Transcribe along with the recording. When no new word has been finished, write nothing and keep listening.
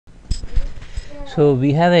So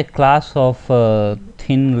we have a class of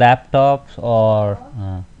thin laptops or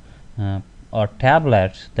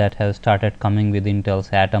tablets that have started coming with Intel's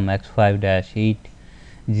Atom X5-8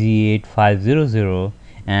 Z8500,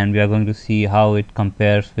 and we are going to see how it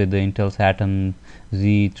compares with the Intel's Atom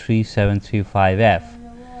Z3735f.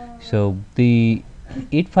 So the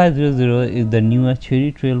 8500 is the newer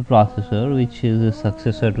Cherry Trail processor, which is a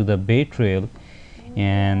successor to the Bay Trail,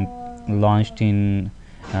 and launched in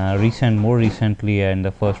more recently in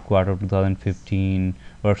the first quarter of 2015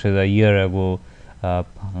 versus a year ago, that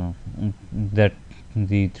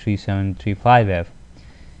the 3735f.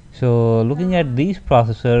 So looking at these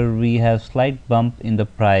processors, we have slight bump in the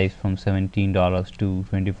price from $17 to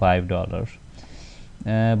 $25.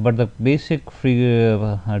 But the basic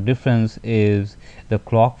difference is the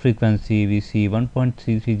clock frequency. We see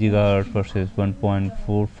 1.33 gigahertz versus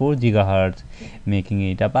 1.44 gigahertz, making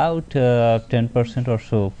it about 10% or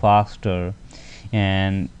so faster,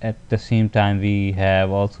 and at the same time we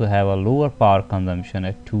also have a lower power consumption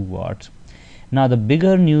at 2 watts. Now the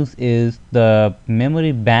bigger news is the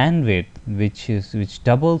memory bandwidth, which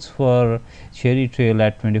doubles for Cherry Trail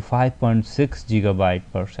at 25.6 gigabyte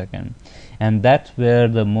per second, and that's where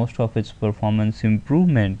the most of its performance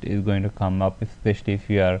improvement is going to come up, especially if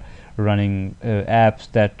you are running apps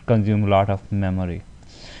that consume a lot of memory.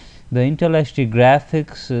 The Intel HD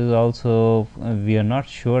graphics is also, we are not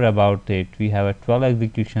sure about it. We have a 12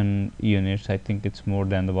 execution units. I think it's more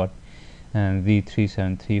than what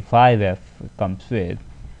Z3735f comes with.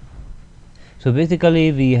 So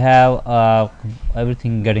basically we have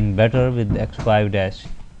everything getting better with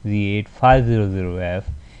X5-Z8500f,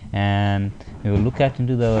 and we will look at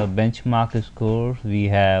into the benchmark scores. We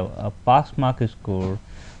have a pass mark score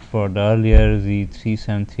for the earlier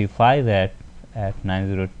Z3735 at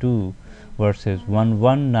 902 versus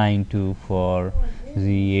 1192 for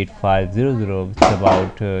Z8500, which is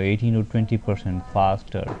about 18 to 20%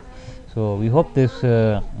 faster. So we hope this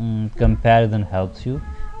comparison helps you.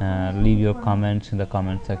 Leave your comments in the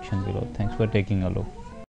comment section below. Thanks for taking a look.